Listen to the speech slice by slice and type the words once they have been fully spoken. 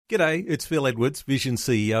G'day, it's Phil Edwards, Vision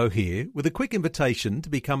CEO here, with a quick invitation to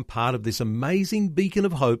become part of this amazing beacon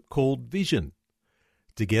of hope called Vision.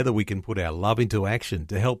 Together we can put our love into action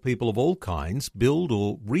to help people of all kinds build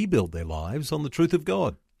or rebuild their lives on the truth of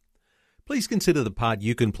God. Please consider the part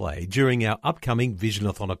you can play during our upcoming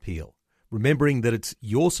Visionathon appeal, remembering that it's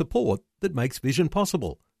your support that makes Vision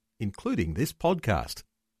possible, including this podcast.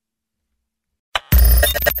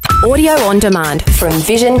 Audio on demand from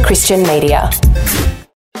Vision Christian Media.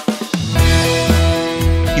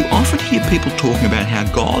 You often hear people talking about how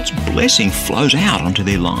God's blessing flows out onto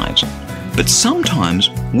their lives. But sometimes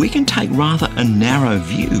we can take rather a narrow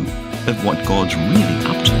view of what God's really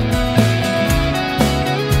up to.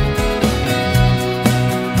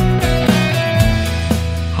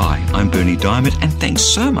 Hi, I'm Bernie Diamond, and thanks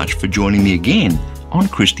so much for joining me again on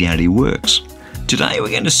Christianity Works. Today we're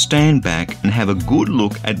going to stand back and have a good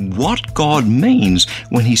look at what God means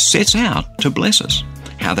when He sets out to bless us.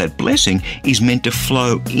 How that blessing is meant to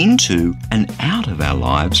flow into and out of our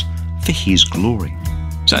lives for His glory.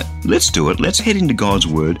 So let's do it. Let's head into God's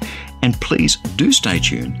Word, and please do stay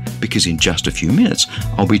tuned, because in just a few minutes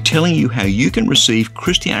I'll be telling you how you can receive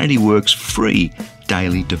Christianity Works' free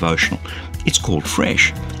daily devotional. It's called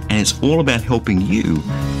Fresh, and it's all about helping you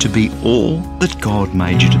to be all that God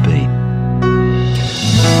made you to be.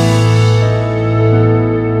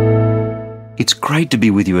 It's great to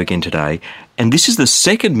be with you again today, and this is the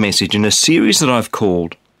second message in a series that I've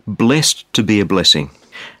called Blessed to be a Blessing.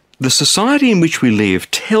 The society in which we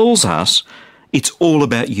live tells us it's all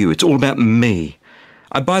about you, it's all about me.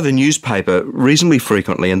 I buy the newspaper reasonably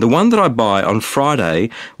frequently, and the one that I buy on Friday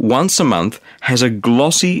once a month has a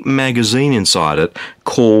glossy magazine inside it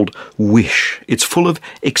called Wish. It's full of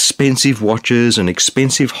expensive watches and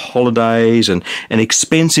expensive holidays and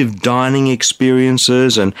expensive dining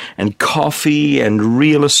experiences and coffee and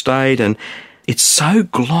real estate, and it's so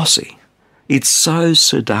glossy. It's so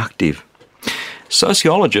seductive.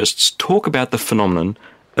 Sociologists talk about the phenomenon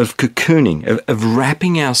of cocooning, of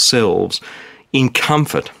wrapping ourselves in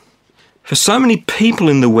comfort. For so many people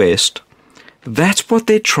in the West, that's what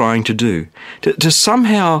they're trying to do, to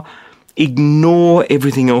somehow ignore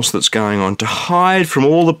everything else that's going on, to hide from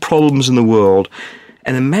all the problems in the world,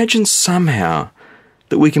 and imagine somehow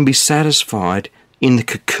that we can be satisfied in the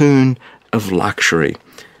cocoon of luxury.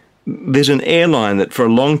 There's an airline that for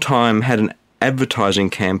a long time had an advertising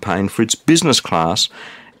campaign for its business class,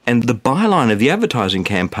 and the byline of the advertising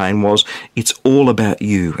campaign was, "It's all about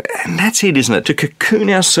you." And that's it, isn't it? To cocoon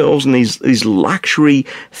ourselves in these luxury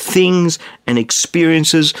things and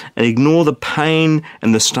experiences and ignore the pain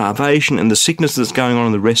and the starvation and the sickness that's going on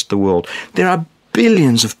in the rest of the world. There are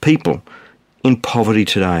billions of people in poverty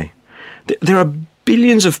today. There are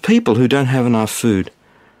billions of people who don't have enough food.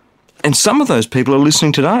 And some of those people are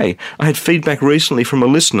listening today. I had feedback recently from a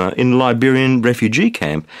listener in a Liberian refugee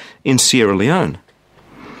camp in Sierra Leone.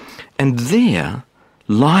 And there,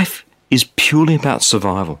 life is purely about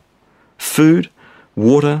survival. Food,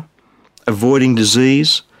 water, avoiding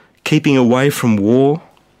disease, keeping away from war.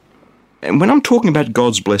 And when I'm talking about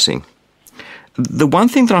God's blessing, the one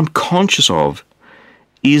thing that I'm conscious of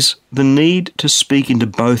is the need to speak into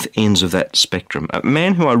both ends of that spectrum. A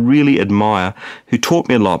man who I really admire, who taught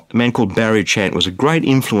me a lot, a man called Barry Chant, was a great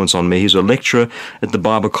influence on me. He's a lecturer at the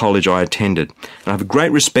Bible college I attended. And I have a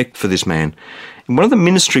great respect for this man. In one of the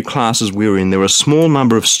ministry classes we were in, there were a small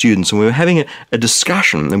number of students, and we were having a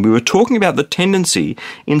discussion, and we were talking about the tendency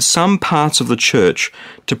in some parts of the church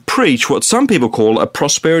to preach what some people call a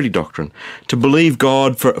prosperity doctrine, to believe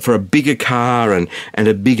God for a bigger car and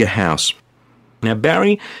a bigger house. Now,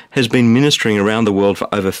 Barry has been ministering around the world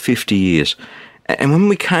for over 50 years. And when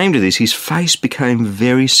we came to this, his face became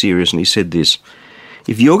very serious, and he said this: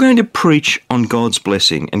 if you're going to preach on God's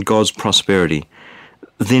blessing and God's prosperity,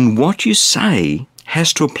 then what you say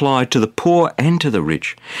has to apply to the poor and to the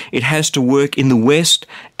rich. It has to work in the West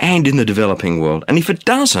and in the developing world. And if it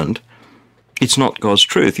doesn't, it's not God's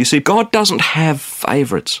truth. You see, God doesn't have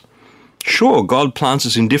favourites. Sure, God plants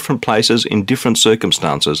us in different places, in different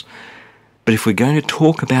circumstances. But if we're going to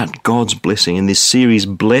talk about God's blessing in this series,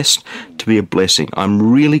 Blessed to be a Blessing,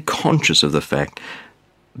 I'm really conscious of the fact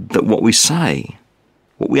that what we say,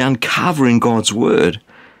 what we uncover in God's Word,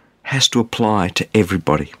 has to apply to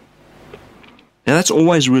everybody. Now that's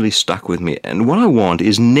always really stuck with me, and what I want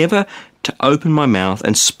is never to open my mouth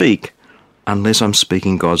and speak unless I'm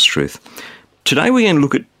speaking God's truth. Today we're going to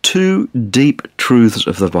look at two deep truths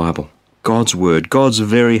of the Bible, God's Word, God's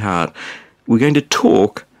very heart. We're going to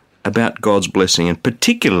talk about God's blessing, and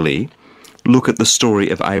particularly look at the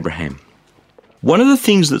story of Abraham. One of the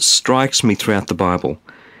things that strikes me throughout the Bible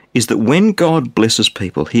is that when God blesses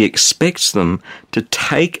people, he expects them to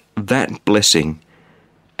take that blessing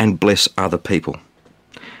and bless other people.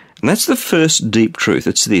 And that's the first deep truth.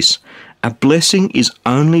 It's this: a blessing is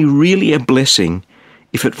only really a blessing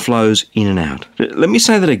if it flows in and out. Let me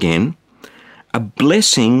say that again. A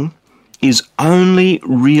blessing is only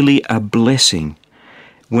really a blessing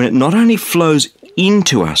when it not only flows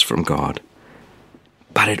into us from God,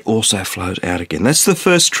 but it also flows out again. That's the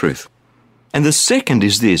first truth. And the second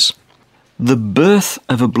is this: the birth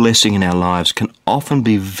of a blessing in our lives can often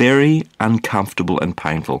be very uncomfortable and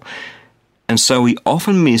painful. And so we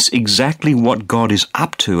often miss exactly what God is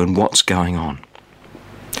up to and what's going on.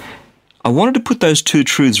 I wanted to put those two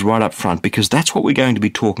truths right up front because that's what we're going to be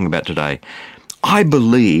talking about today. I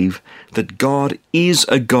believe that God is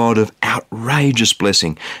a God of outrageous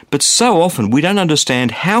blessing, but so often we don't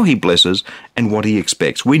understand how he blesses and what he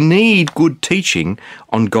expects. We need good teaching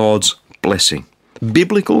on God's blessing.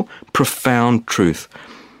 Biblical, profound truth.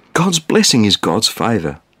 God's blessing is God's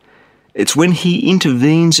favour. It's when he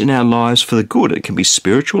intervenes in our lives for the good. It can be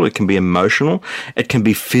spiritual, it can be emotional, it can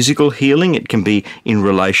be physical healing, it can be in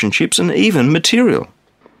relationships and even material.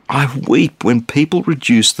 I weep when people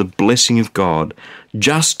reduce the blessing of God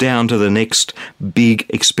just down to the next big,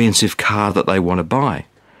 expensive car that they want to buy.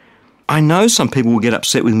 I know some people will get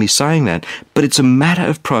upset with me saying that, but it's a matter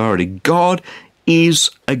of priority. God is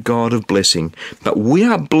a God of blessing, but we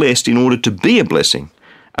are blessed in order to be a blessing.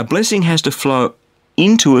 A blessing has to flow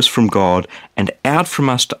into us from God and out from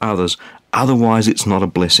us to others. Otherwise, it's not a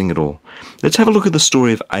blessing at all. Let's have a look at the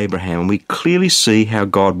story of Abraham, and we clearly see how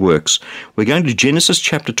God works. We're going to Genesis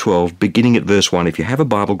chapter 12, beginning at verse 1. If you have a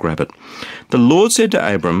Bible, grab it. The Lord said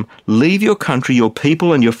to Abram, "Leave your country, your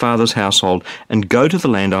people, and your father's household, and go to the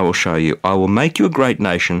land I will show you. I will make you a great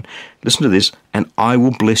nation." Listen to this. "And I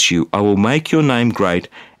will bless you. I will make your name great,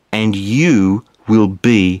 and you will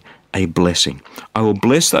be a blessing. I will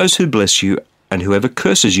bless those who bless you, and whoever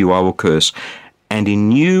curses you I will curse. And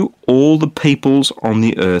in you all the peoples on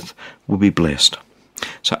the earth will be blessed."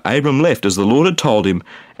 So Abram left as the Lord had told him,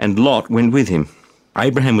 and Lot went with him.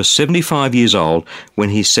 Abraham was 75 years old when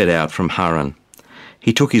he set out from Haran.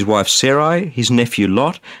 He took his wife Sarai, his nephew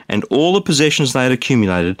Lot, and all the possessions they had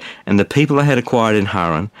accumulated, and the people they had acquired in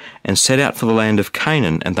Haran, and set out for the land of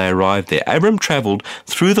Canaan, and they arrived there. Abram travelled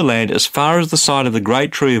through the land as far as the site of the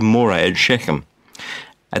great tree of Moreh at Shechem.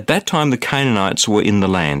 At that time the Canaanites were in the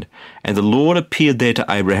land, and the Lord appeared there to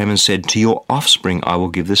Abraham and said, "To your offspring I will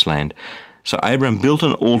give this land." So Abraham built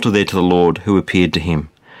an altar there to the Lord who appeared to him.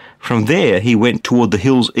 From there he went toward the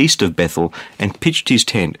hills east of Bethel and pitched his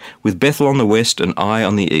tent, with Bethel on the west and Ai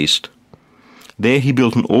on the east. There he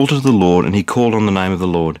built an altar to the Lord, and he called on the name of the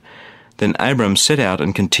Lord. Then Abram set out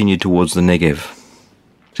and continued towards the Negev.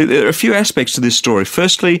 See, there are a few aspects to this story.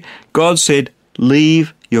 Firstly, God said,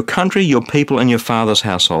 "Leave your country, your people, and your father's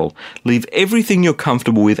household. Leave everything you're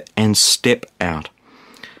comfortable with and step out.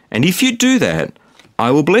 And if you do that,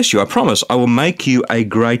 I will bless you. I promise, I will make you a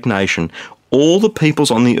great nation. All the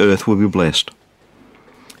peoples on the earth will be blessed."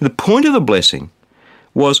 The point of the blessing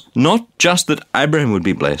was not just that Abraham would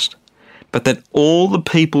be blessed, but that all the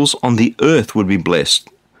peoples on the earth would be blessed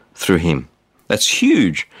through him. That's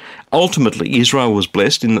huge. Ultimately, Israel was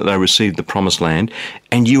blessed in that they received the promised land,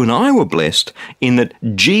 and you and I were blessed in that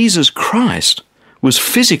Jesus Christ was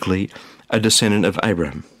physically a descendant of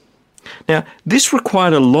Abraham. Now, this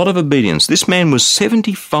required a lot of obedience. This man was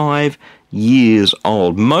 75 years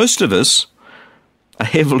old. Most of us are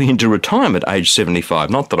heavily into retirement at age 75.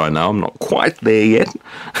 Not that I know, I'm not quite there yet.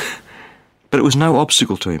 But it was no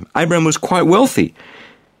obstacle to him. Abraham was quite wealthy,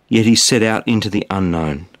 yet he set out into the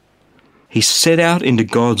unknown. He set out into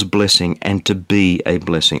God's blessing and to be a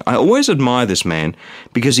blessing. I always admire this man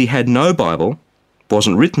because he had no Bible,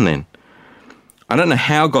 wasn't written then. I don't know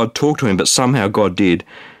how God talked to him, but somehow God did.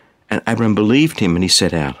 And Abraham believed him and he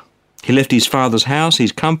set out. He left his father's house,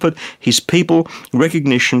 his comfort, his people,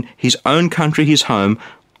 recognition, his own country, his home,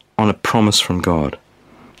 on a promise from God.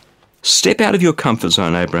 Step out of your comfort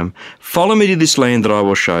zone, Abraham. Follow me to this land that I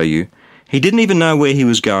will show you. He didn't even know where he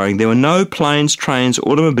was going. There were no planes, trains,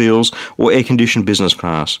 automobiles, or air-conditioned business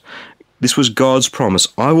class. This was God's promise.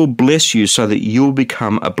 I will bless you so that you'll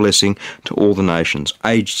become a blessing to all the nations.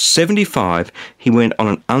 Aged 75, he went on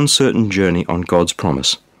an uncertain journey on God's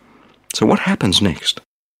promise. So what happens next?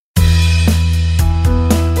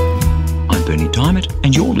 I'm Bernie Diamond,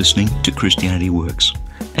 and you're listening to Christianity Works.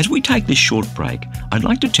 As we take this short break, I'd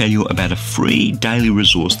like to tell you about a free daily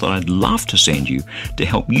resource that I'd love to send you to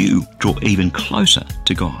help you draw even closer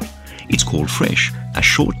to God. It's called Fresh, a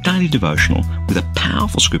short daily devotional with a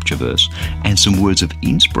powerful scripture verse and some words of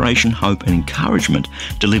inspiration, hope and encouragement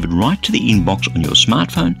delivered right to the inbox on your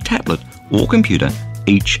smartphone, tablet or computer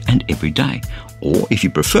each and every day. Or if you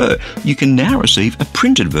prefer, you can now receive a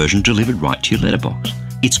printed version delivered right to your letterbox.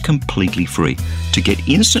 It's completely free. To get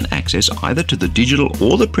instant access either to the digital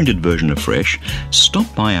or the printed version of Fresh,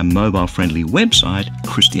 stop by our mobile-friendly website,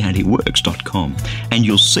 ChristianityWorks.com, and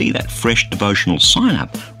you'll see that Fresh devotional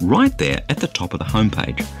sign-up right there at the top of the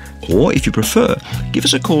homepage. Or if you prefer, give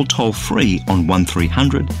us a call toll-free on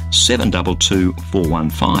 1300 722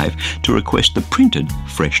 415 to request the printed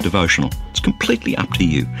Fresh devotional. It's completely up to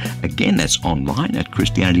you. Again, that's online at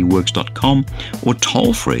ChristianityWorks.com or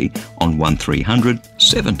toll-free on 1300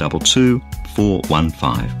 722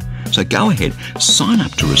 415. So go ahead, sign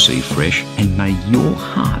up to receive Fresh, and may your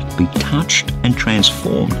heart be touched and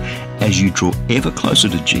transformed as you draw ever closer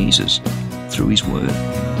to Jesus through His Word.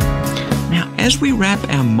 Now, as we wrap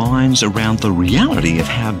our minds around the reality of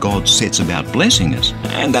how God sets about blessing us,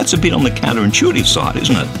 and that's a bit on the counterintuitive side,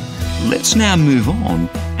 isn't it? Let's now move on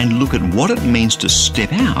and look at what it means to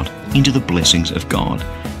step out into the blessings of God,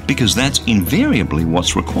 because that's invariably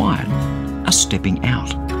what's required, a stepping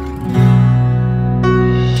out.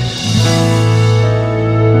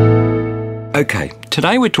 Okay,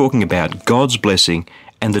 today we're talking about God's blessing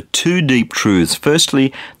and the two deep truths.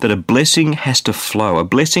 Firstly, that a blessing has to flow. A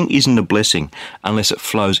blessing isn't a blessing unless it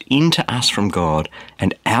flows into us from God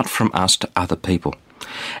and out from us to other people.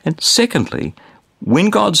 And secondly,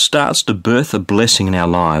 when God starts to birth a blessing in our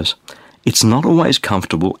lives, it's not always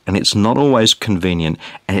comfortable and it's not always convenient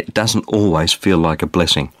and it doesn't always feel like a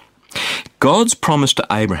blessing. God's promise to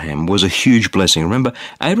Abraham was a huge blessing. Remember,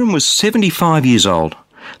 Abraham was 75 years old.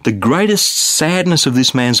 The greatest sadness of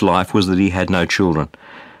this man's life was that he had no children.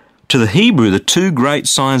 To the Hebrew, the two great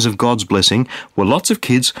signs of God's blessing were lots of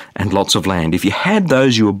kids and lots of land. If you had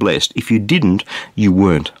those, you were blessed. If you didn't, you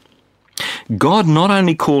weren't. God not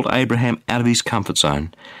only called Abraham out of his comfort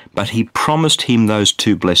zone, but he promised him those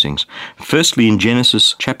two blessings. Firstly, in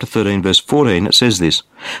Genesis chapter 13, verse 14, it says this: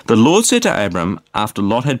 "The Lord said to Abram, after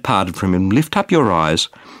Lot had parted from him, lift up your eyes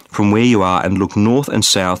from where you are and look north and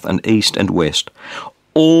south and east and west.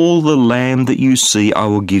 All the land that you see I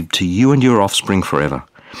will give to you and your offspring forever.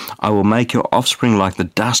 I will make your offspring like the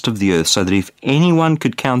dust of the earth, so that if anyone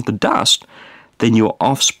could count the dust, then your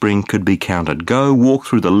offspring could be counted. Go walk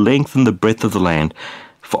through the length and the breadth of the land,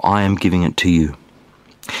 for I am giving it to you."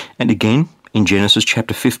 And again, in Genesis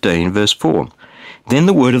chapter 15, verse 4, "Then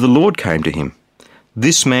the word of the Lord came to him.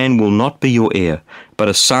 This man will not be your heir, but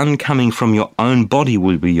a son coming from your own body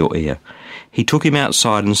will be your heir. He took him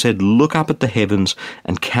outside and said, look up at the heavens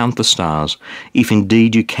and count the stars, if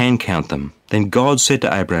indeed you can count them. Then God said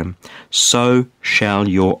to Abraham, so shall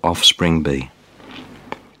your offspring be."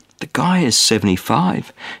 The guy is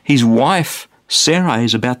 75. His wife, Sarah,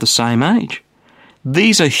 is about the same age.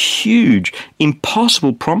 These are huge,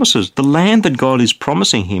 impossible promises. The land that God is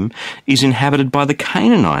promising him is inhabited by the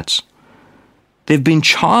Canaanites. They've been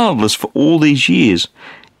childless for all these years.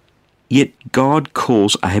 Yet God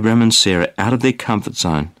calls Abraham and Sarah out of their comfort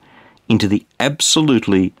zone into the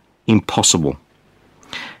absolutely impossible.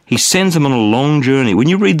 He sends them on a long journey. When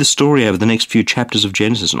you read the story over the next few chapters of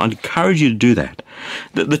Genesis, and I'd encourage you to do that,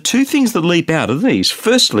 the two things that leap out are these.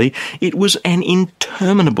 Firstly, it was an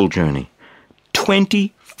interminable journey.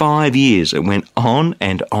 25 years. It went on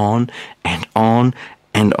and on and on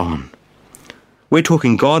and on. We're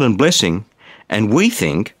talking God and blessing, and we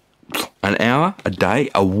think an hour, a day,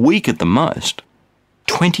 a week at the most.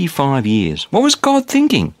 25 years. What was God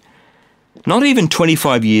thinking? Not even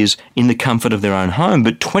 25 years in the comfort of their own home,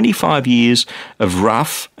 but 25 years of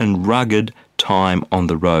rough and rugged time on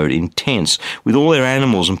the road, intense, with all their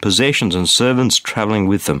animals and possessions and servants travelling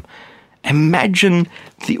with them. Imagine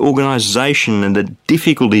the organisation and the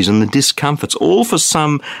difficulties and the discomforts, all for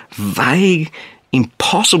some vague,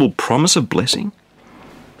 impossible promise of blessing.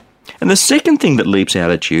 And the second thing that leaps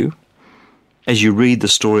out at you as you read the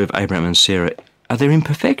story of Abraham and Sarah are their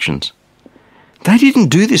imperfections. They didn't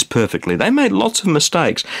do this perfectly. They made lots of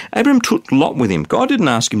mistakes. Abraham took Lot with him. God didn't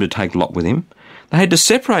ask him to take Lot with him. They had to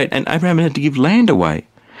separate, and Abraham had to give land away.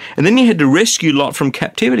 And then he had to rescue Lot from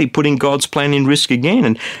captivity, putting God's plan in risk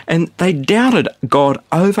again. And they doubted God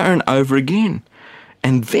over and over again.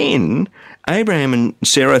 And then Abraham and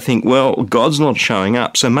Sarah think, well, God's not showing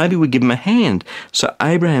up, so maybe we give him a hand. So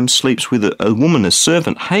Abraham sleeps with a woman, a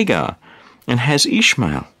servant, Hagar, and has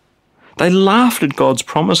Ishmael. They laughed at God's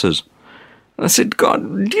promises. I said,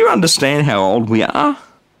 God, do you understand how old we are?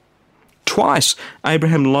 Twice,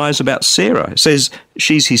 Abraham lies about Sarah. Says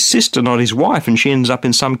she's his sister, not his wife, and she ends up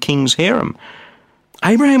in some king's harem.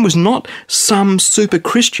 Abraham was not some super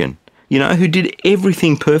Christian, who did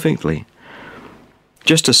everything perfectly.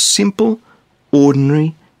 Just a simple,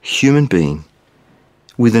 ordinary human being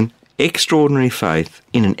with an extraordinary faith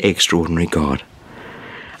in an extraordinary God.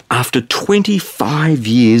 After 25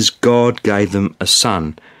 years, God gave them a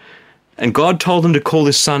son. And God told them to call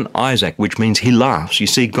this son Isaac, which means he laughs. You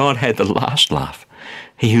see, God had the last laugh.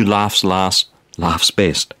 He who laughs last laughs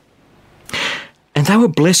best. And they were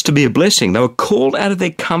blessed to be a blessing. They were called out of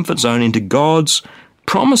their comfort zone into God's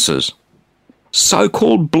promises,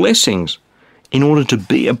 so-called blessings, in order to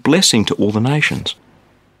be a blessing to all the nations.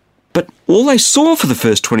 But all they saw for the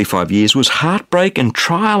first 25 years was heartbreak and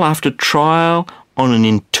trial after trial on an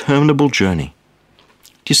interminable journey.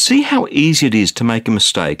 Do you see how easy it is to make a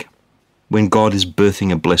mistake when God is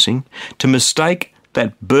birthing a blessing? To mistake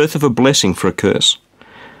that birth of a blessing for a curse.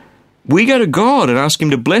 We go to God and ask Him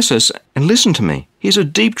to bless us, and listen to me, here's a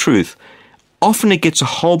deep truth. Often it gets a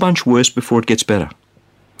whole bunch worse before it gets better.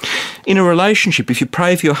 In a relationship, if you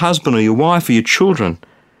pray for your husband or your wife or your children,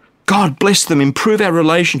 God bless them, improve our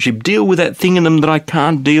relationship, deal with that thing in them that I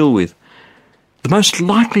can't deal with, the most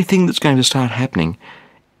likely thing that's going to start happening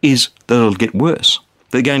is that it'll get worse.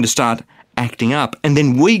 They're going to start acting up, and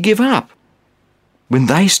then we give up. When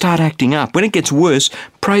they start acting up, when it gets worse,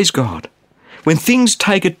 praise God. When things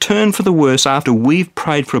take a turn for the worse after we've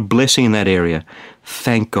prayed for a blessing in that area,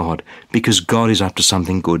 thank God, because God is up to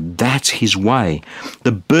something good. That's His way.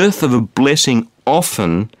 The birth of a blessing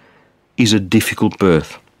often is a difficult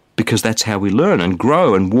birth, because that's how we learn and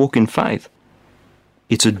grow and walk in faith.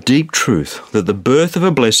 It's a deep truth that the birth of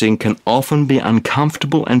a blessing can often be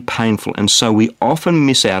uncomfortable and painful, and so we often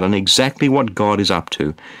miss out on exactly what God is up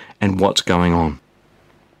to and what's going on.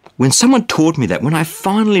 When someone taught me that, when I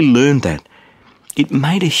finally learned that, it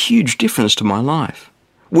made a huge difference to my life.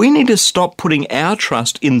 We need to stop putting our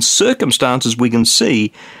trust in circumstances we can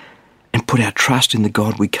see and put our trust in the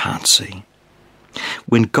God we can't see.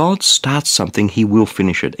 When God starts something, He will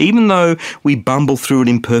finish it. Even though we bumble through it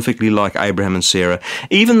imperfectly like Abraham and Sarah,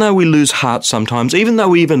 even though we lose heart sometimes, even though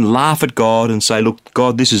we even laugh at God and say, look,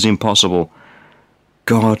 God, this is impossible,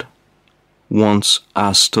 God wants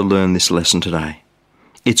us to learn this lesson today.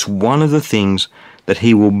 It's one of the things that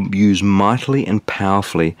He will use mightily and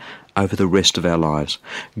powerfully over the rest of our lives.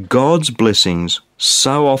 God's blessings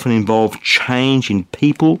so often involve change in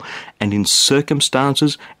people and in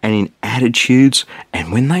circumstances and in attitudes,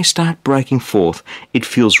 and when they start breaking forth, it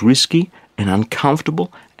feels risky and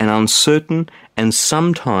uncomfortable and uncertain, and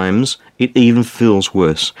sometimes it even feels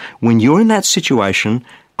worse. When you're in that situation,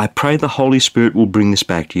 I pray the Holy Spirit will bring this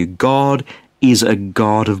back to you. God is a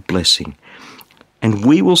God of blessing. And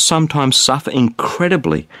we will sometimes suffer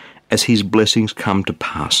incredibly as His blessings come to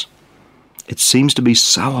pass. It seems to be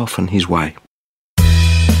so often His way.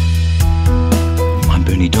 I'm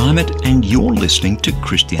Bernie Diamond, and you're listening to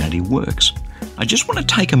Christianity Works. I just want to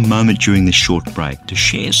take a moment during this short break to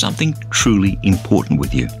share something truly important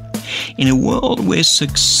with you. In a world where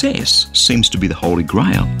success seems to be the Holy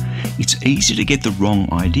Grail, it's easy to get the wrong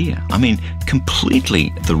idea.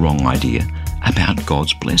 Completely the wrong idea about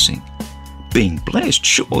God's blessing. Being blessed,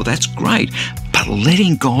 sure, that's great, but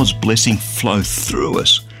letting God's blessing flow through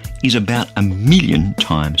us is about 1,000,000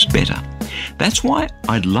 times better. That's why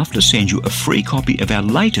I'd love to send you a free copy of our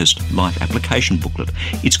latest life application booklet.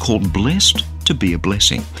 It's called Blessed to be a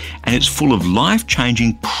Blessing, and it's full of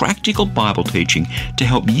life-changing, practical Bible teaching to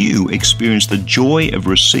help you experience the joy of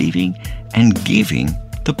receiving and giving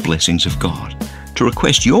the blessings of God. To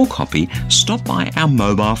request your copy, stop by our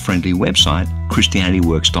mobile-friendly website,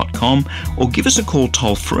 ChristianityWorks.com, or give us a call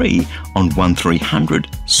toll-free on 1300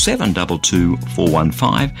 722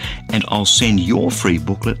 415, and I'll send your free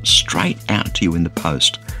booklet straight out to you in the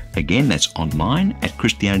post. Again, that's online at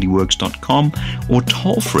ChristianityWorks.com or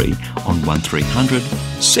toll-free on 1300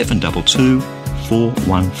 722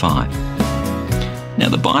 415. Now,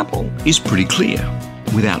 the Bible is pretty clear.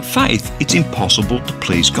 Without faith, it's impossible to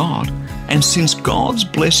please God. And since God's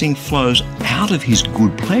blessing flows out of His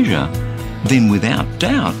good pleasure, then without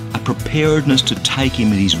doubt, a preparedness to take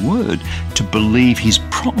Him at His word, to believe His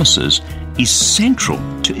promises, is central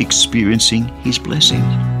to experiencing His blessings.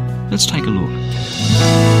 Let's take a look.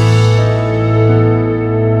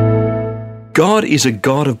 God is a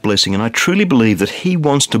God of blessing, and I truly believe that He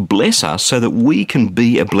wants to bless us so that we can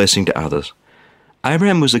be a blessing to others.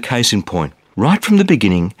 Abraham was a case in point. Right from the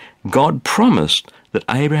beginning, God promised that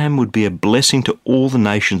Abraham would be a blessing to all the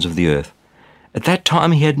nations of the earth. At that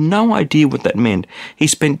time, he had no idea what that meant. He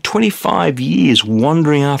spent 25 years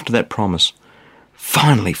wandering after that promise.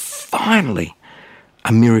 Finally,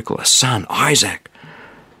 a miracle, a son, Isaac.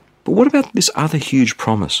 But what about this other huge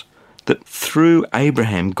promise? that through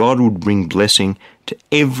Abraham, God would bring blessing to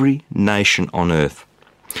every nation on earth.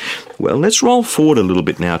 Well, let's roll forward a little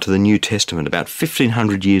bit now to the New Testament, about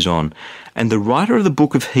 1,500 years on. And the writer of the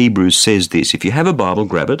book of Hebrews says this. If you have a Bible,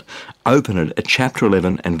 grab it, open it at chapter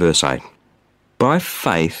 11 and verse 8. By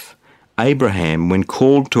faith, Abraham, when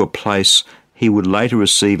called to a place he would later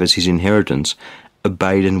receive as his inheritance,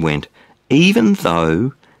 obeyed and went, even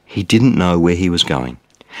though he didn't know where he was going.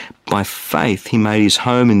 By faith, he made his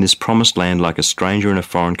home in this promised land like a stranger in a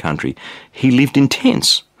foreign country. He lived in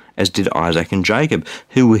tents, as did Isaac and Jacob,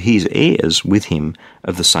 who were his heirs with him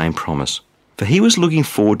of the same promise. For he was looking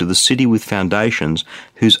forward to the city with foundations,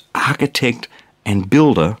 whose architect and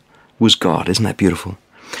builder was God. Isn't that beautiful?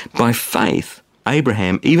 By faith,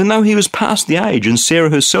 Abraham, even though he was past the age, and Sarah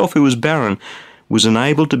herself, who was barren, was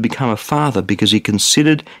enabled to become a father because he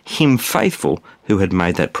considered him faithful who had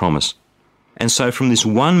made that promise. And so from this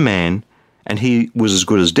one man, and he was as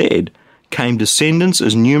good as dead, came descendants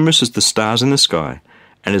as numerous as the stars in the sky,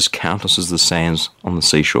 and as countless as the sands on the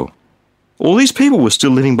seashore. All these people were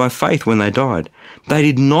still living by faith when they died. They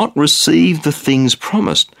did not receive the things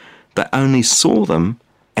promised. They only saw them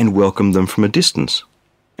and welcomed them from a distance.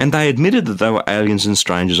 And they admitted that they were aliens and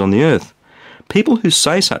strangers on the earth. People who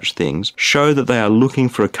say such things show that they are looking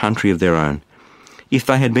for a country of their own. If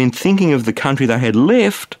they had been thinking of the country they had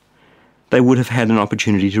left, they would have had an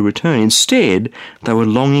opportunity to return. Instead, they were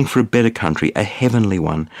longing for a better country, a heavenly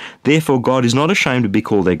one. Therefore, God is not ashamed to be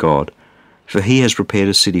called their God, for he has prepared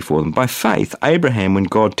a city for them. By faith, Abraham, when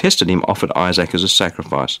God tested him, offered Isaac as a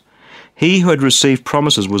sacrifice. He who had received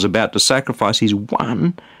promises was about to sacrifice his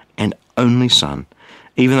one and only son.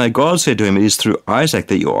 Even though God said to him, "It is through Isaac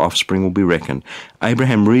that your offspring will be reckoned."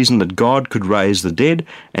 Abraham reasoned that God could raise the dead,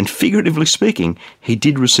 and figuratively speaking, he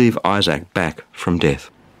did receive Isaac back from death.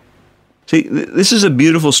 See, this is a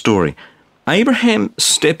beautiful story. Abraham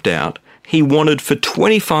stepped out. He wanted for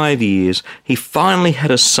 25 years. He finally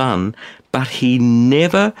had a son, but he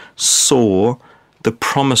never saw the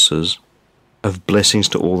promises of blessings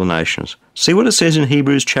to all the nations. See what it says in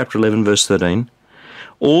Hebrews chapter 11, verse 13?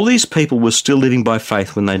 All these people were still living by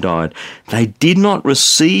faith when they died. They did not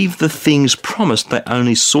receive the things promised. They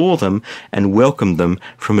only saw them and welcomed them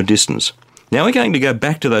from a distance. Now we're going to go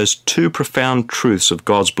back to those two profound truths of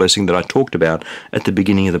God's blessing that I talked about at the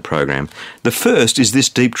beginning of the program. The first is this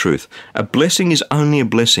deep truth. A blessing is only a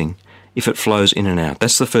blessing if it flows in and out.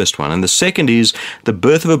 That's the first one. And the second is the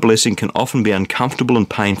birth of a blessing can often be uncomfortable and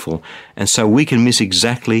painful, and so we can miss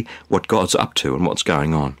exactly what God's up to and what's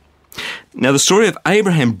going on. Now, the story of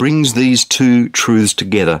Abraham brings these two truths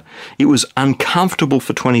together. It was uncomfortable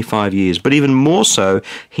for 25 years, but even more so,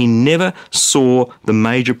 he never saw the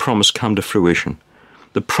major promise come to fruition.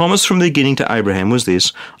 The promise from the beginning to Abraham was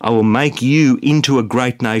this: I will make you into a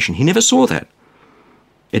great nation. He never saw that.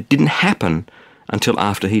 It didn't happen until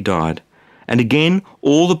after he died. And again,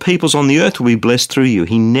 all the peoples on the earth will be blessed through you.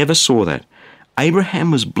 He never saw that.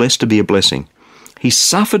 Abraham was blessed to be a blessing. He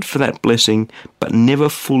suffered for that blessing, but never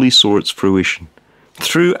fully saw its fruition.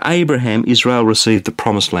 Through Abraham, Israel received the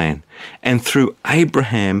promised land. And through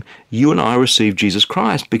Abraham, you and I received Jesus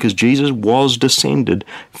Christ, because Jesus was descended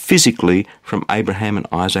physically from Abraham and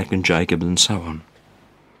Isaac and Jacob and so on.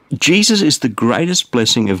 Jesus is the greatest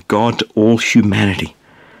blessing of God to all humanity.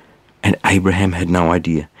 And Abraham had no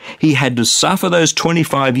idea. He had to suffer those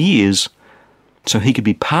 25 years so he could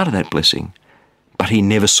be part of that blessing, but he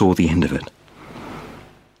never saw the end of it.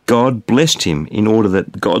 God blessed him in order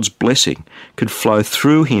that God's blessing could flow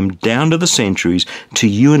through him down to the centuries to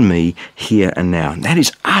you and me here and now. And that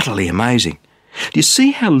is utterly amazing. Do you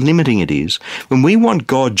see how limiting it is when we want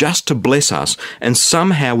God just to bless us and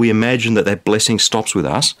somehow we imagine that that blessing stops with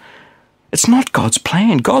us? It's not God's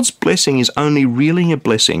plan. God's blessing is only really a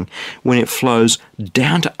blessing when it flows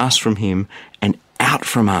down to us from him and out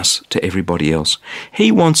from us to everybody else.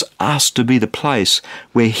 He wants us to be the place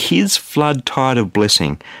where his flood tide of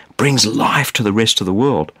blessing brings life to the rest of the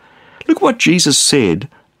world. Look what Jesus said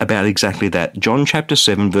about exactly that. John chapter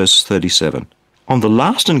 7, verse 37. On the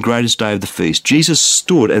last and greatest day of the feast, Jesus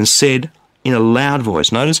stood and said in a loud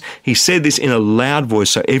voice, notice he said this in a loud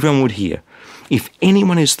voice so everyone would hear, "If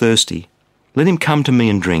anyone is thirsty, let him come to me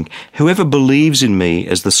and drink. Whoever believes in me,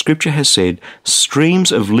 as the scripture has said,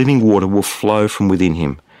 streams of living water will flow from within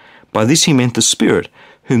him." By this he meant the Spirit,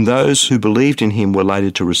 whom those who believed in him were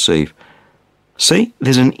later to receive. See,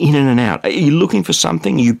 there's an in and an out. Are you looking for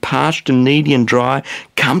something? Are you parched and needy and dry?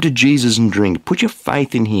 Come to Jesus and drink. Put your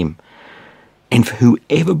faith in him. And for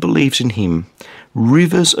whoever believes in him,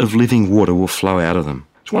 rivers of living water will flow out of them.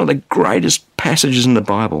 It's one of the greatest passages in the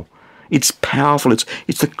Bible. It's powerful. It's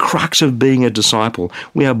the crux of being a disciple.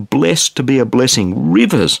 We are blessed to be a blessing.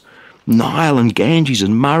 Rivers, Nile and Ganges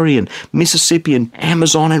and Murray and Mississippi and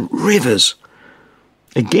Amazon and rivers.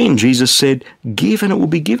 Again, Jesus said, give and it will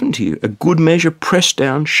be given to you. A good measure pressed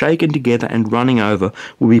down, shaken together and running over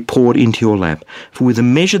will be poured into your lap. For with the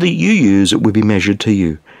measure that you use, it will be measured to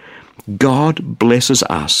you. God blesses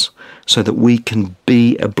us so that we can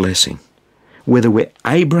be a blessing. Whether we're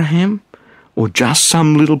Abraham or just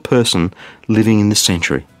some little person living in this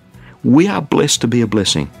century, we are blessed to be a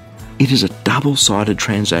blessing. It is a double-sided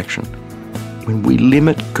transaction when we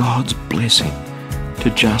limit God's blessing to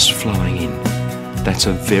just flowing in. That's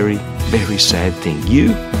a very, very sad thing.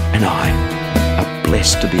 You and I are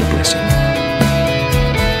blessed to be a blessing.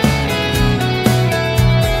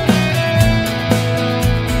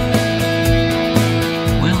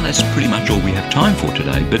 Well, that's pretty much all we have time for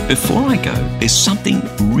today. But before I go, there's something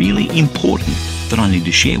really important that I need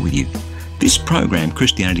to share with you. This program,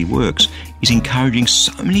 Christianity Works, is encouraging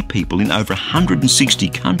so many people in over 160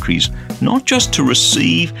 countries not just to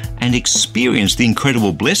receive and experience the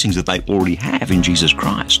incredible blessings that they already have in Jesus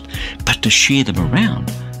Christ, but to share them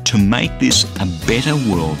around to make this a better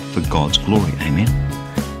world for God's glory. Amen.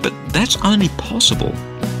 But that's only possible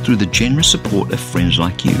through the generous support of friends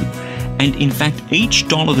like you. And in fact, each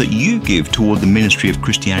dollar that you give toward the ministry of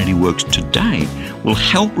Christianity Works today will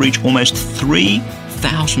help reach almost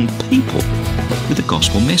 3,000 people with the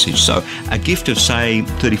gospel message. So a gift of, say,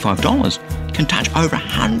 $35 can touch over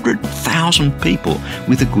 100,000 people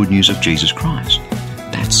with the good news of Jesus Christ.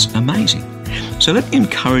 That's amazing. So let me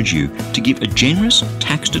encourage you to give a generous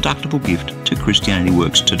tax-deductible gift to Christianity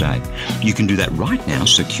Works today. You can do that right now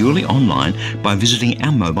securely online by visiting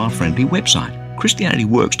our mobile-friendly website,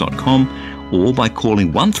 christianityworks.com, or by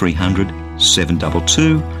calling 1300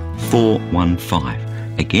 722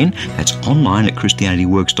 415. Again, that's online at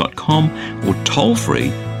christianityworks.com or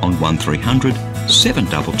toll-free on 1300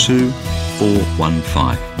 722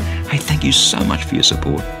 415. Hey, thank you so much for your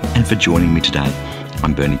support and for joining me today.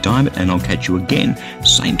 I'm Bernie Diamond, and I'll catch you again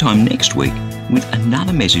same time next week with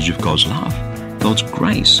another message of God's love, God's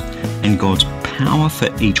grace, and God's power for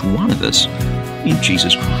each one of us in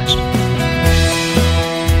Jesus Christ.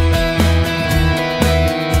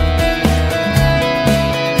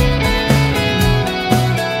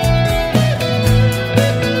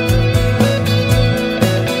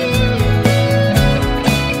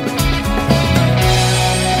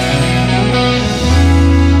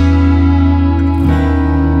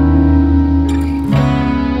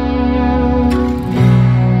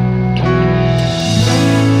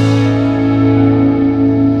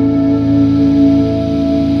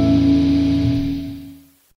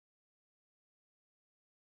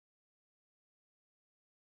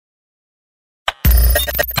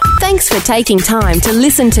 Thanks for taking time to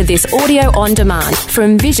listen to this audio on demand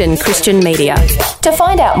from Vision Christian Media. To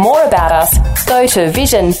find out more about us, go to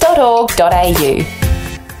vision.org.au.